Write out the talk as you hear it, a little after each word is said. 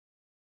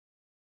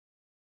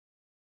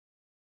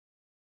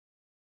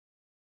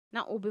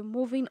Now we'll be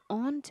moving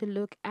on to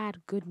look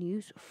at good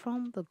news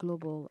from the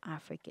global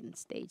African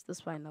stage.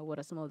 Let's find out what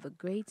are some of the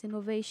great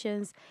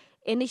innovations,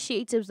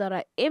 initiatives that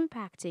are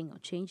impacting or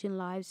changing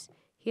lives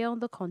here on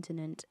the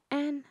continent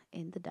and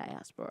in the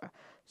diaspora.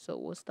 So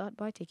we'll start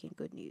by taking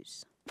good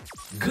news.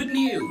 Good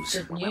news.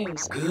 Good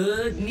news.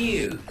 Good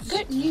news.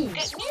 Good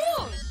news.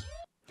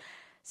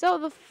 So,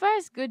 the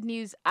first good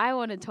news I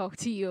want to talk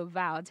to you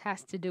about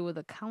has to do with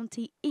a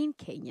county in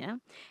Kenya,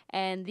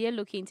 and they're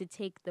looking to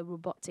take the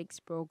robotics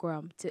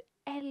program to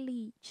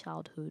early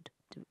childhood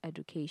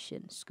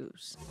education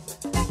schools.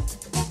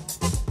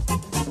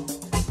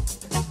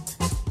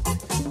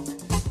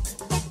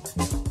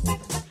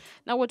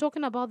 Now, we're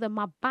talking about the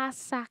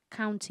Mabasa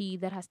County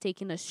that has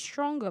taken a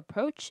strong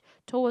approach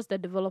towards the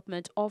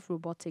development of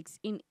robotics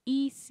in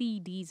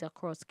ECDs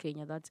across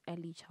Kenya. That's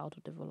early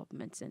childhood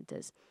development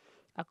centers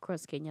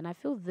across Kenya. And I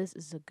feel this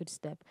is a good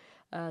step.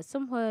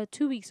 Somewhere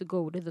 2 weeks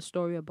ago, we did the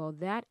story about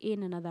that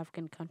in another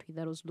African country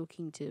that was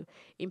looking to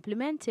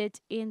implement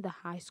it in the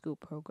high school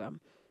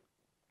program.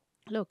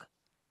 Look,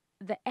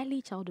 the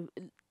early childhood,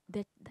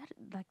 the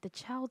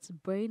child's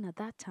brain at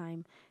that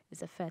time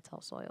is a fertile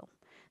soil.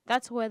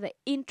 That's where the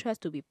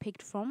interest will be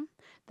picked from.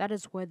 That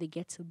is where they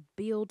get to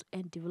build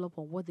and develop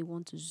on what they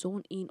want to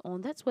zone in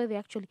on. That's where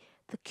the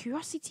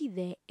curiosity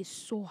there is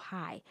so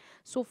high.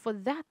 So for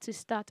that to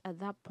start at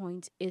that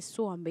point is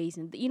so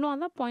amazing. At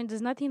that point,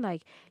 there's nothing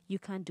like you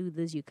can't do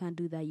this, you can't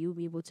do that, you'll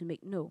be able to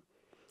make. No,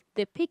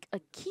 they pick a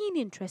keen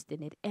interest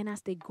in it, and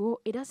as they grow,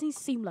 it doesn't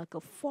seem like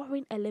a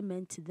foreign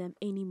element to them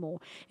anymore.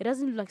 It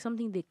doesn't look like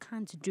something they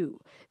can't do.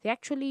 They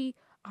actually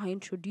are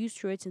introduced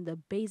to it in the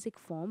basic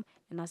form,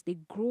 and as they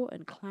grow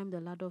and climb the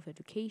ladder of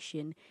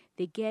education,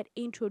 they get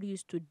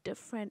introduced to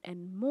different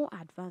and more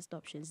advanced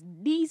options.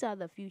 These are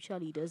the future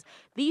leaders.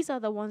 These are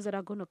the ones that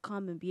are going to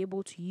come and be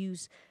able to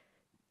use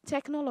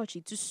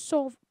technology to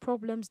solve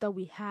problems that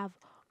we have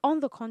on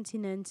the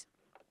continent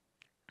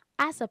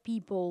as a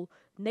people,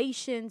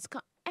 nations,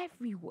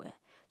 everywhere.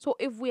 So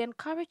if we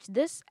encourage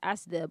this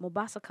as the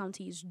Mombasa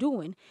County is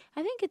doing,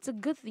 I think it's a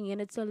good thing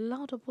and it's a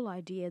laudable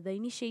idea. The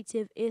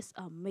initiative is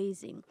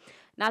amazing.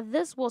 Now,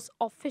 this was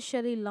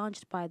officially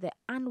launched by the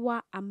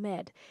Anwar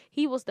Ahmed.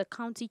 He was the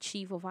county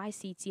chief of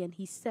ICT and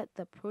he set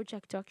the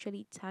project to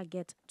actually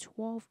target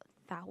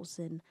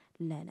 12,000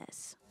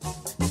 learners.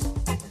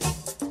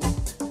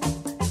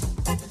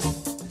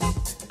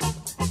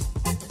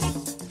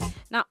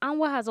 Now,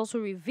 Anwar has also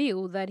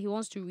revealed that he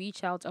wants to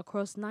reach out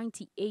across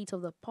 98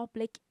 of the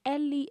public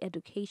early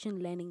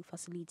education learning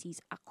facilities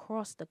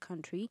across the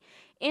country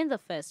in the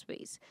first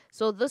phase.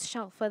 So this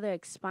shall further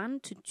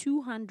expand to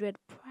 200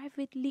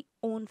 privately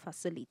owned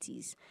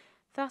facilities.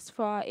 Thus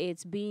far,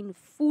 it's been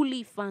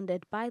fully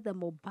funded by the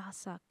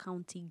Mombasa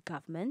County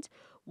government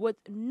with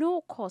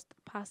no cost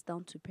passed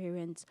down to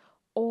parents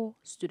or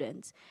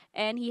students.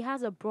 And he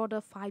has a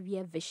broader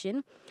 5-year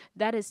vision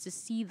that is to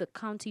see the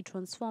county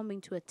transform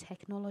into a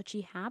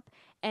technology hub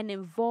and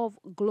involve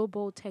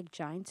global tech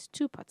giants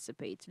to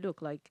participate.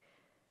 Look, I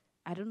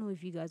don't know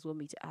if you guys want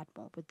me to add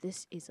more, but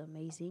this is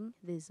amazing.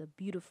 This is a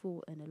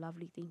beautiful and a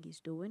lovely thing he's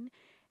doing.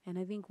 And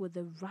I think with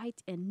the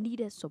right and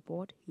needed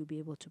support, he'll be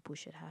able to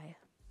push it higher.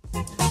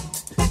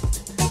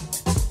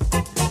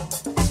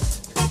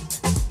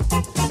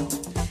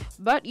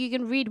 But you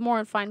can read more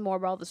and find more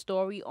about the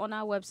story on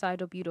our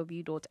website,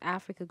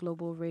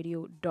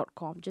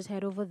 www.africaglobalradio.com. Just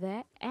head over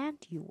there and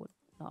you would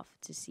love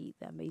to see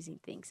the amazing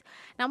things.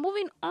 Now,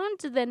 moving on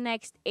to the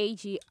next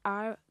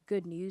AGR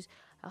Good News.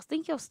 I was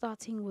thinking of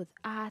starting with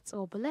arts,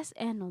 but let's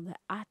end on the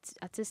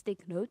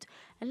artistic note.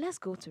 And let's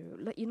go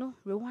to,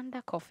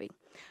 Rwanda coffee.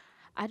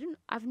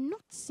 I've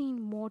not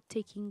seen more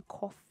taking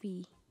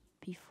coffee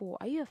before.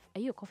 Are you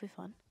a coffee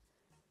fan?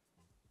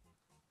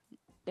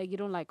 Like, you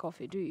don't like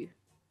coffee, do you?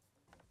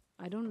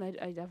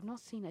 I've not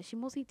seen her. She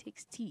mostly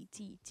takes tea.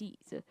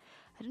 So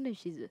I don't know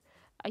if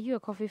are you a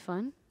coffee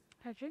fan?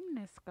 I drink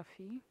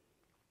Nescafe.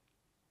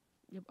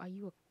 Yep, are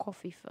you a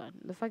coffee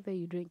fan? The fact that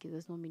you drink it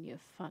does not mean you're a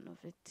fan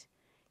of it.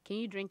 Can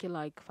you drink it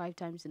like 5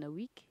 times in a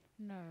week?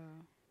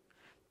 No.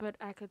 But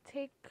I could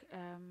take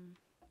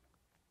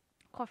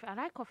coffee. I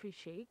like coffee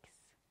shakes.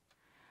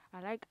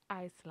 I like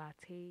iced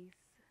lattes.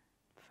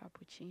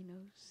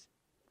 Frappuccinos.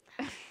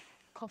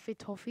 Coffee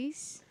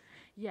toffees.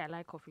 Yeah, I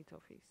like coffee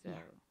toffees. So.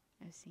 Yeah.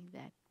 I've seen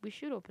that. We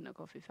should open a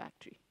coffee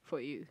factory for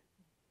you.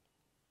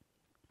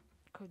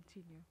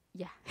 Continue.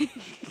 Yeah.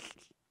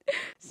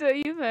 So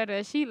you've heard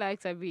her. She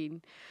likes,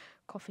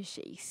 coffee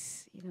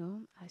shakes,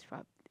 ice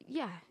frap.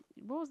 Yeah.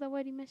 What was that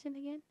word you mentioned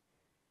again?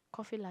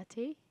 Coffee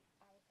latte?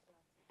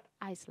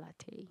 Ice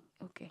latte.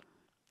 Okay.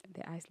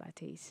 The ice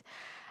lattes.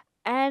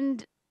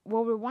 And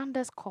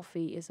Rwanda's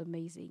coffee is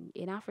amazing.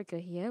 In Africa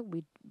here,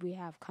 we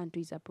have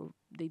countries that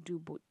they do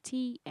both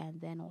tea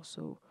and then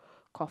also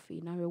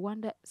coffee. Now,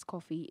 Rwanda's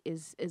coffee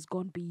is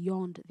gone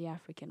beyond the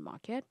African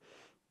market.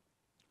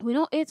 We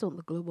know it's on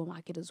the global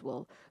market as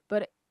well.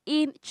 But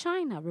in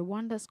China,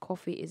 Rwanda's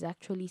coffee is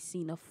actually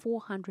seeing a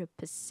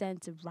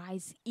 400%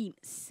 rise in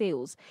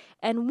sales.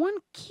 And one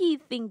key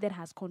thing that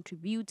has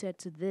contributed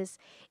to this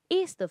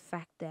is the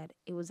fact that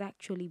it was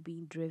actually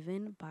being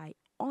driven by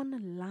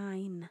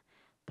online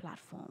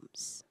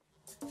platforms.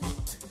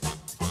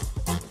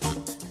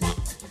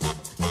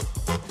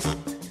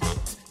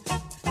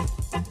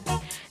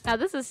 Now,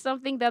 this is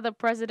something that the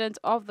president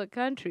of the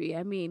country,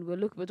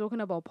 we're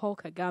talking about Paul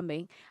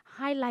Kagame,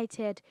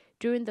 highlighted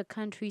during the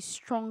country's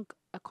strong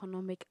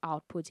economic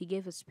output. He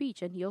gave a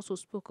speech and he also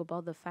spoke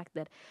about the fact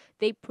that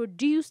they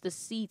produce the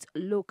seeds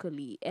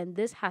locally, and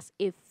this has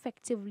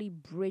effectively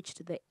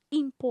bridged the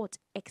import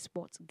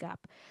export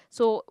gap.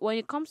 So, when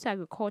it comes to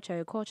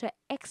agriculture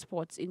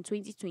exports in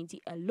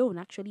 2020 alone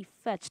actually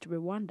fetched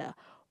Rwanda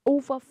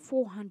over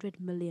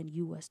 400 million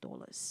US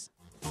dollars.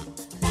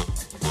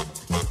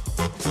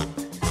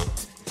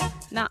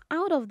 Now,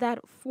 out of that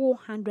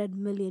 400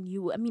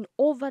 million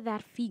over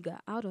that figure,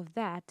 out of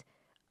that,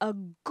 a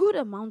good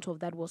amount of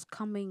that was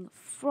coming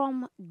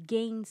from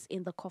gains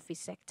in the coffee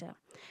sector.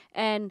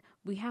 And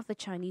we have the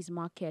Chinese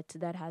market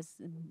that has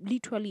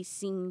literally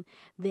seen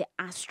the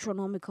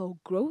astronomical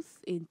growth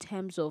in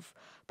terms of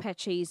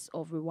purchase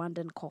of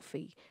Rwandan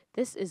coffee.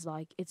 This is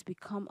it's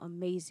become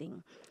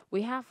amazing.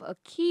 We have a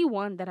key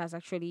one that has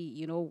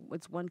actually,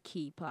 it's one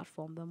key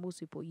platform that most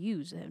people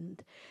use,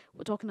 and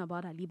we're talking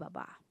about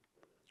Alibaba.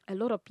 A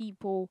lot of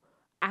people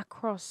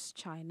across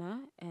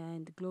China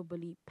and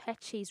globally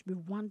purchase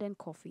Rwandan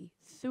coffee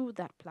through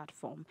that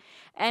platform.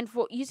 And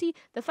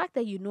the fact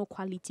that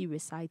quality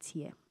resides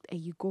here and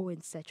you go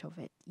in search of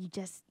it,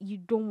 you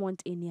don't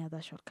want any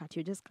other shortcut.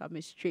 You're just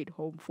coming straight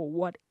home for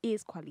what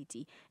is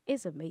quality.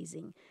 It's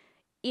amazing.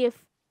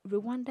 If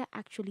Rwanda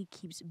actually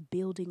keeps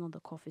building on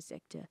the coffee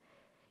sector,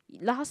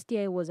 last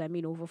year was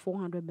over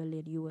 400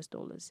 million US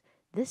dollars.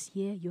 This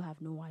year you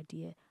have no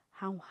idea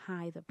how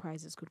high the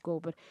prices could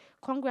go. But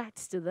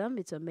congrats to them.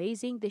 It's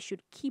amazing. They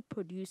should keep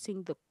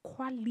producing the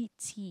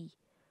quality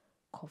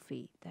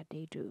coffee that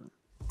they do.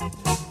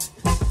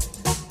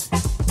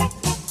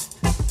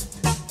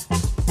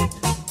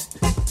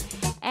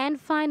 And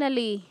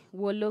finally,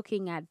 we're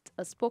looking at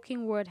a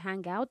spoken word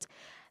hangout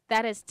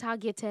that is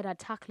targeted at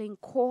tackling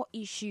core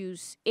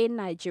issues in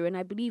Nigeria. And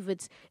I believe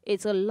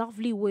it's a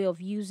lovely way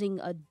of using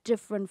a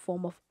different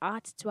form of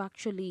art to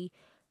actually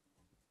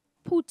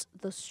put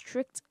the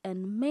strict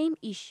and main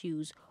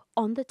issues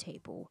on the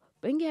table.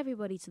 Bring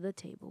everybody to the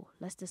table.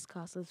 Let's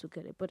discuss, let's look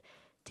at it. But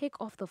take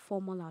off the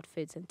formal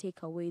outfits and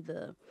take away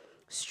the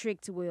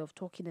strict way of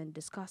talking and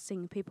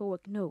discussing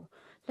paperwork. No,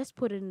 let's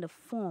put it in the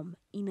form,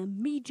 in a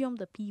medium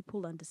that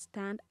people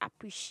understand,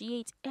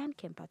 appreciate, and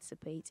can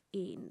participate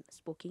in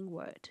spoken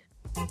word.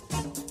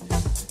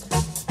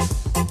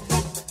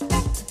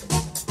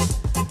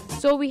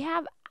 So we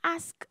have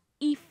Ask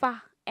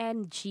Ifa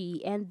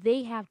NG, and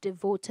they have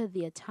devoted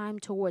their time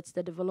towards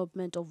the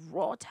development of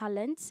raw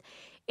talents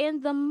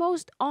in the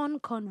most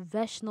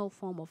unconventional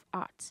form of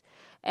art.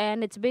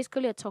 And it's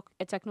basically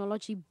a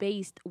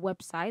technology-based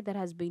website that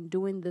has been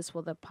doing this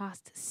for the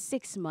past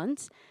 6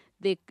 months.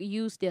 They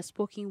use their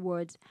spoken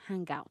words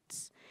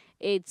hangouts.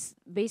 It's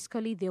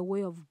basically their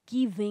way of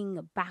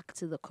giving back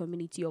to the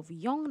community of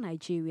young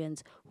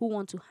Nigerians who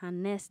want to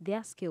harness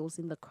their skills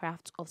in the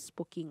craft of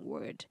spoken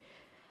word.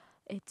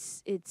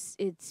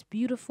 It's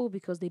beautiful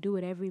because they do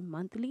it every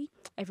month.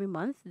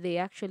 They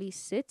actually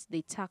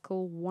they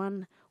tackle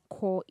one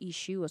core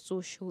issue, a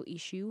social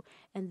issue,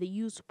 and they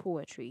use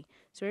poetry.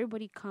 So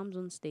everybody comes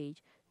on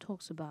stage,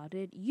 talks about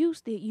it,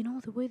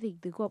 the way they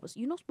go up,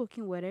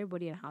 spoken word,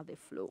 everybody and how they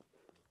flow.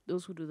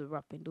 Those who do the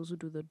rapping, those who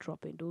do the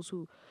dropping, those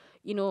who,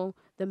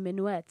 the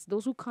minuets,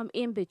 those who come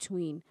in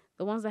between,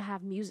 the ones that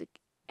have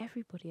music,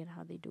 everybody and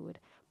how they do it.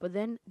 But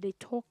then they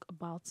talk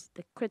about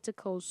the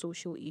critical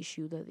social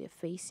issue that they're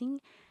facing,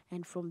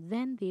 and from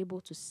then they're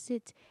able to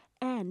sit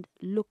and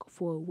look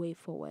for a way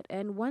forward.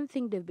 And one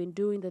thing they've been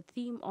doing, the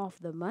theme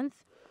of the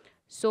month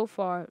so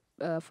far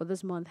for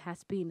this month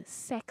has been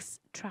sex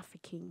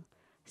trafficking,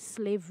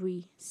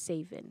 slavery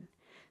saving.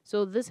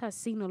 So this has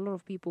seen a lot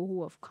of people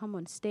who have come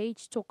on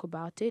stage, talk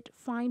about it,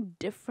 find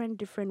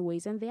different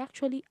ways, and they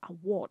actually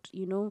award,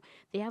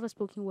 they have a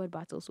spoken word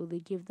battle, so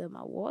they give them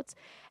awards.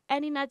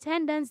 And in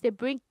attendance, they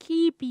bring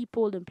key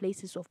people in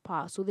places of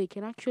power so they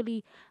can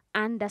actually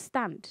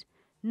understand,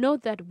 know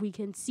that we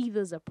can see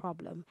there's a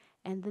problem,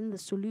 and then the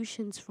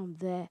solutions from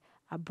there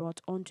are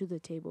brought onto the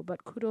table.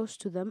 But kudos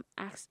to them.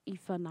 Ask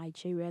Ifa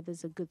Nigeria.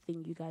 There's a good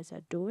thing you guys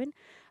are doing.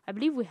 I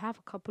believe we have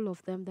a couple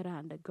of them that are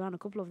underground, a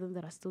couple of them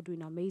that are still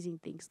doing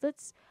amazing things.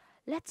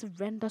 Let's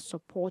render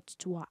support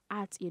to our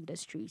art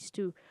industries,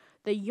 to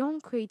the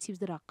young creatives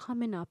that are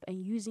coming up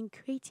and using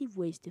creative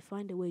ways to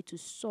find a way to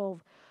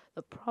solve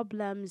the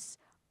problems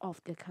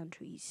of their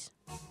countries.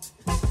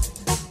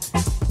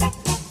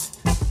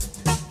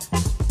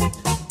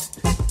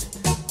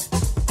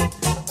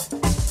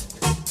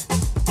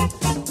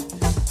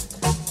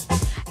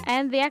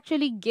 And they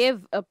actually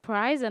give a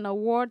prize, an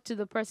award to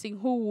the person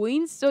who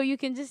wins. So you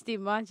can just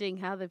imagine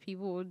how the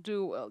people will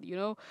do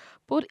well,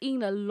 put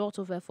in a lot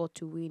of effort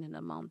to win an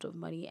amount of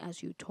money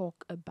as you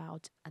talk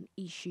about an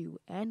issue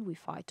and we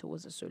fight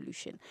towards a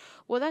solution.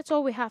 Well, that's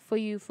all we have for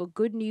you for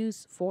good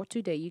news for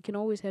today. You can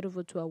always head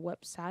over to our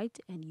website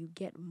and you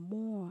get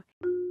more